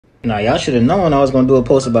Nah, y'all should have known I was gonna do a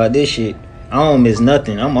post about this shit. I don't miss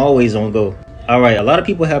nothing. I'm always on go. Alright, a lot of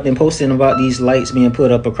people have been posting about these lights being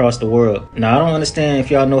put up across the world. Now, I don't understand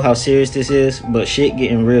if y'all know how serious this is, but shit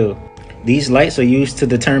getting real. These lights are used to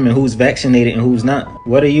determine who's vaccinated and who's not.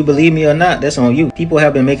 Whether you believe me or not, that's on you. People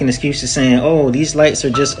have been making excuses saying, oh, these lights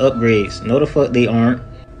are just upgrades. No the fuck they aren't.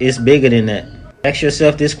 It's bigger than that. Ask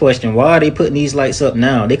yourself this question: why are they putting these lights up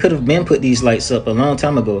now? They could have been put these lights up a long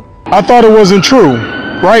time ago. I thought it wasn't true,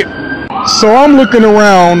 right? So I'm looking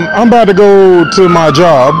around, I'm about to go to my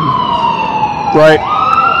job, right?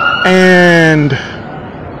 And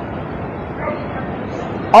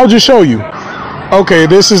I'll just show you. Okay,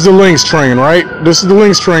 this is the Lynx train, right? This is the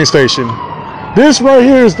Lynx train station. This right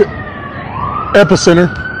here is the epicenter.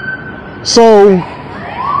 So,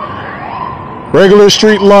 regular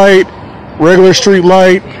street light,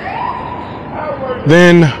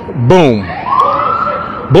 then boom,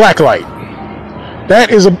 black light. That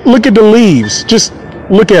is a, look at the leaves. Just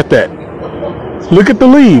look at that. Look at the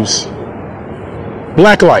leaves.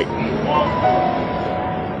 Black light.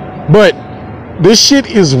 But this shit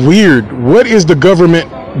is weird. What is the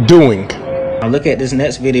government doing? Now look at this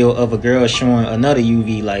next video of a girl showing another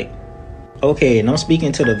UV light. Okay, and I'm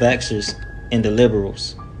speaking to the vaxxers and the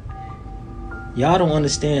liberals. Y'all don't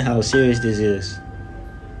understand how serious this is.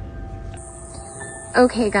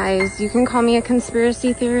 Okay guys, you can call me a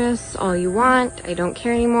conspiracy theorist all you want. I don't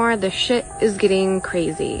care anymore. The shit is getting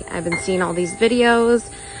crazy. I've been seeing all these videos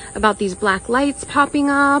about these black lights popping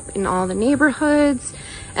up in all the neighborhoods,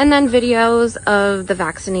 and then videos of the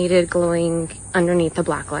vaccinated glowing underneath the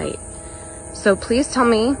black light. So please tell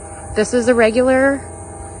me, this is a regular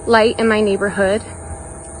light in my neighborhood.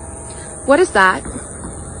 What is that?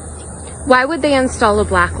 Why would they install a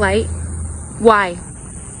black light? Why?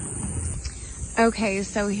 Okay,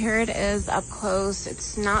 so here it is up close.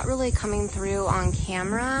 It's not really coming through on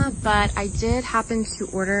camera, but I did happen to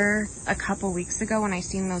order a couple weeks ago when I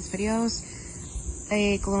seen those videos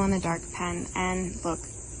a glow-in-the-dark pen, and look,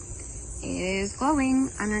 it is glowing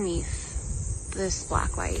underneath this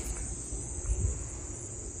black light.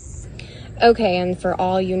 Okay, and for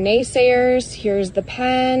all you naysayers, here's the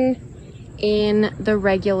pen in the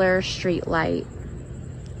regular street light.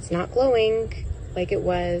 It's not glowing like it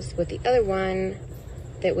was with the other one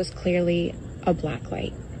that was clearly a black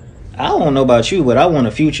light. I don't know about you, but I want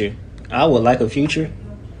a future. I would like a future.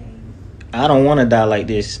 I don't want to die like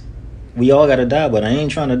this. We all gotta die, but I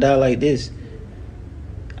ain't trying to die like this.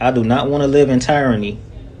 I do not want to live in tyranny.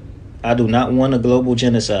 I do not want a global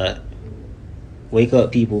genocide. Wake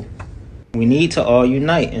up, people. We need to all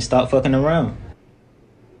unite and stop fucking around.